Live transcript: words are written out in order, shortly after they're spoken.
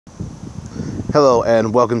Hello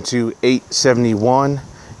and welcome to 871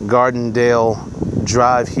 Gardendale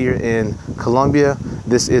Drive here in Columbia.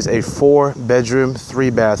 This is a 4-bedroom,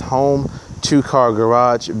 3-bath home, 2-car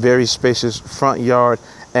garage, very spacious front yard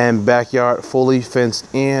and backyard, fully fenced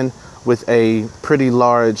in with a pretty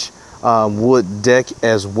large wood deck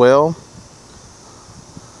as well.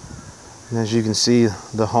 And as you can see,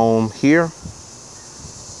 the home here.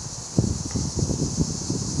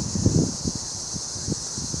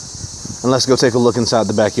 And let's go take a look inside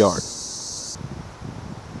the backyard.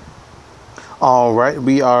 All right,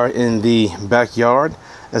 we are in the backyard.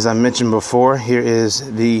 As I mentioned before, here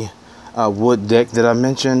is the wood deck that I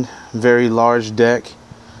mentioned. Very large deck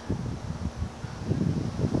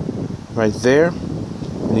right there.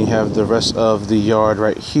 And you have the rest of the yard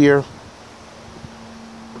right here.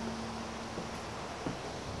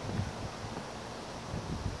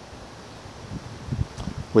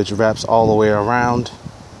 Which wraps all the way around.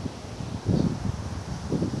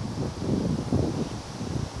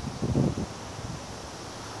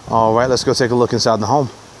 All right, let's go take a look inside the home.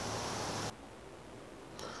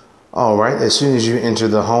 All right, as soon as you enter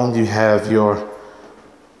the home, you have your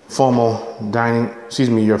formal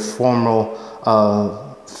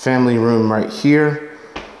family room right here.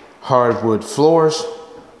 Hardwood floors.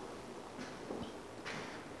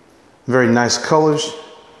 Very nice colors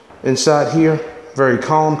inside here, very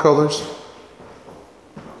calm colors.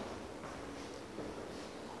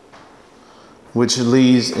 Which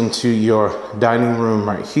leads into your dining room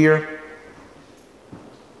right here.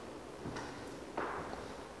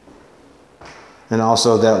 And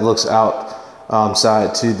also that looks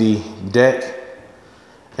outside to the deck.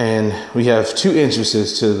 And we have 2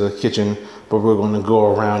 entrances to the kitchen, but we're going to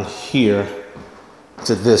go around here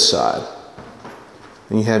to this side.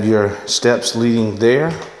 And you have your steps leading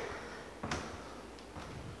there.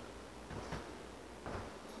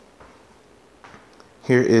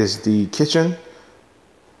 Here is the kitchen.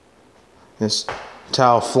 This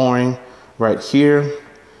tile flooring right here.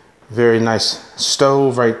 Very nice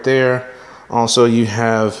stove right there. Also, you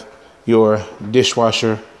have your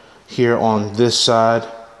dishwasher here on this side,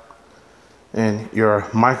 and your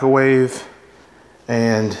microwave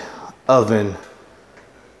and oven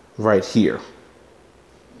right here.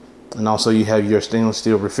 And also you have your stainless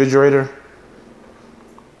steel refrigerator.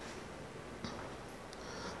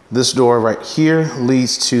 This door right here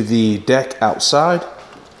leads to the deck outside.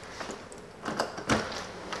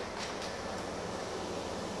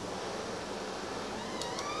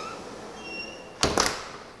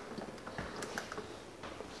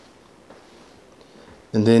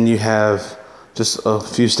 And then you have just a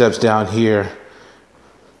few steps down here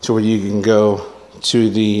to where you can go to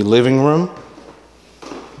the living room.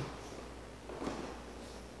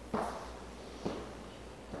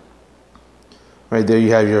 Right there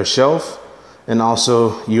you have your shelf and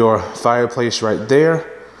also your fireplace right there.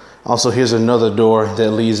 Also, here's another door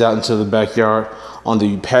that leads out into the backyard on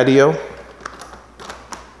the patio.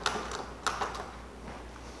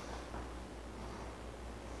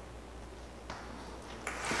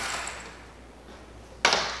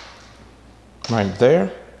 Right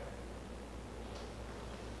there.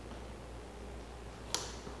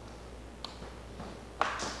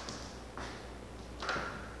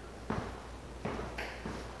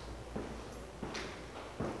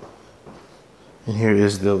 And here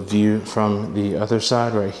is the view from the other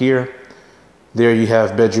side right here. There you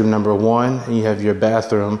have bedroom number 1 and you have your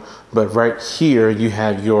bathroom. But right here you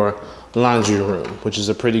have your laundry room, which is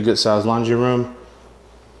a pretty good sized laundry room.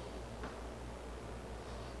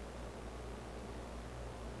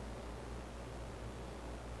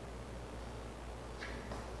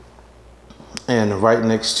 And right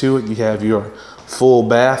next to it, you have your full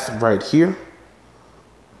bath right here.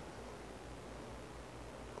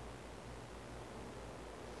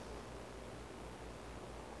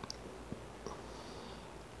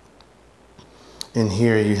 And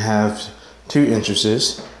here you have 2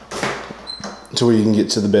 entrances to where you can get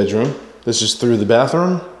to the bedroom. This is through the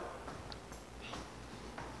bathroom.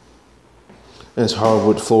 There's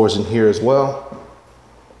hardwood floors in here as well.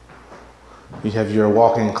 You have your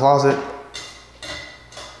walk-in closet.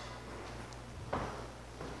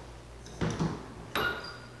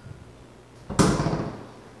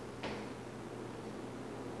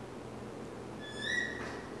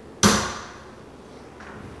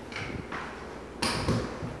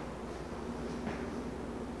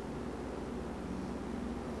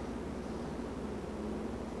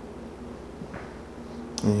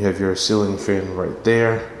 And you have your ceiling fan right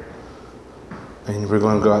there. And we're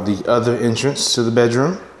going to go out the other entrance to the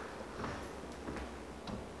bedroom.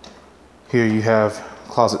 Here you have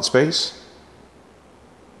closet space.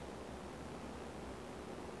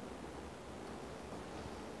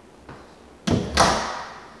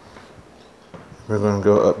 We're going to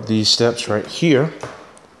go up these steps right here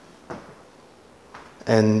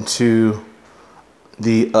and to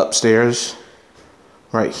the upstairs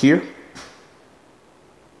right here.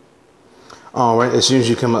 All right, as soon as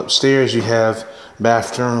you come upstairs, you have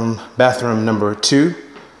bathroom number 2,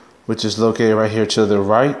 which is located right here to the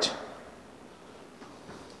right.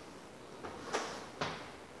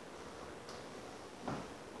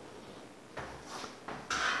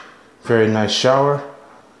 Very nice shower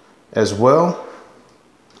as well.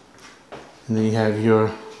 And then you have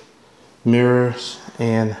your mirrors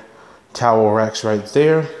and towel racks right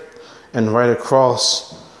there. And right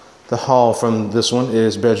across the hall from this one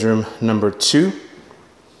is bedroom number 2.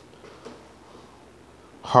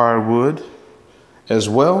 Hardwood as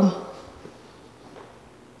well.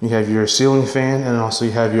 You have your ceiling fan, and also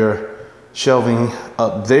you have your shelving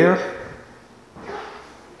up there.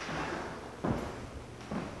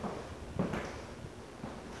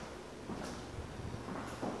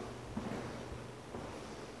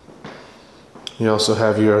 You also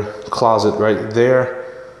have your closet right there.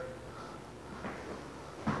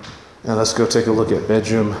 Now let's go take a look at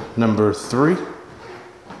bedroom number 3.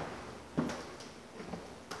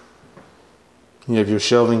 You have your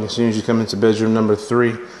shelving as soon as you come into bedroom number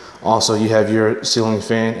 3. Also, you have your ceiling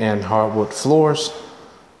fan and hardwood floors.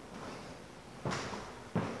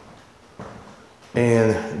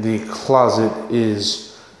 And the closet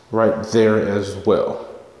is right there as well.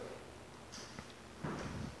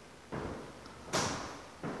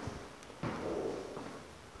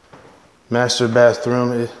 The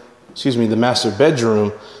master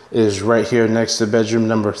bedroom is right here next to bedroom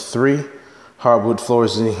number 3. Hardwood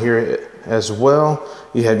floors in here as well.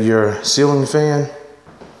 You have your ceiling fan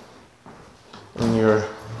and your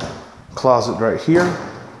closet right here.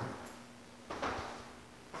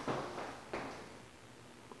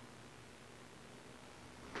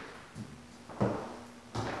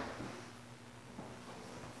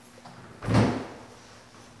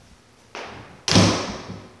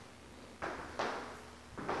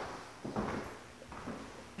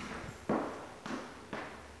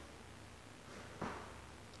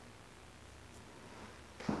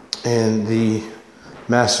 And the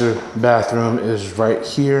master bathroom is right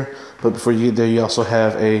here. But before you get there, you also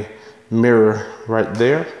have a mirror right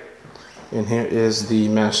there. And here is the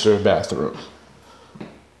master bathroom.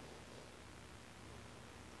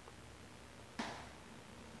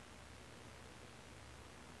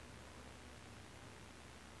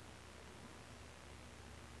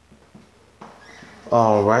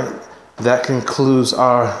 All right, that concludes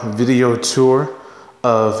our video tour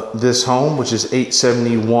of this home, which is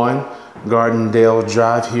 871 Gardendale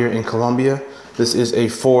Drive here in Columbia. This is a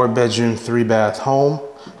 4-bedroom, 3-bath home,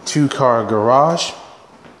 2-car garage.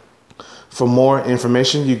 For more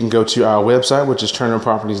information, you can go to our website, which is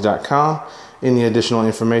turnerproperties.com. Any additional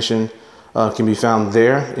information can be found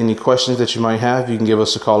there. Any questions that you might have, you can give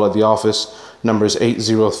us a call at the office. Number is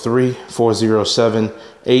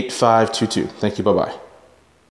 803-407-8522. Thank you. Bye-bye.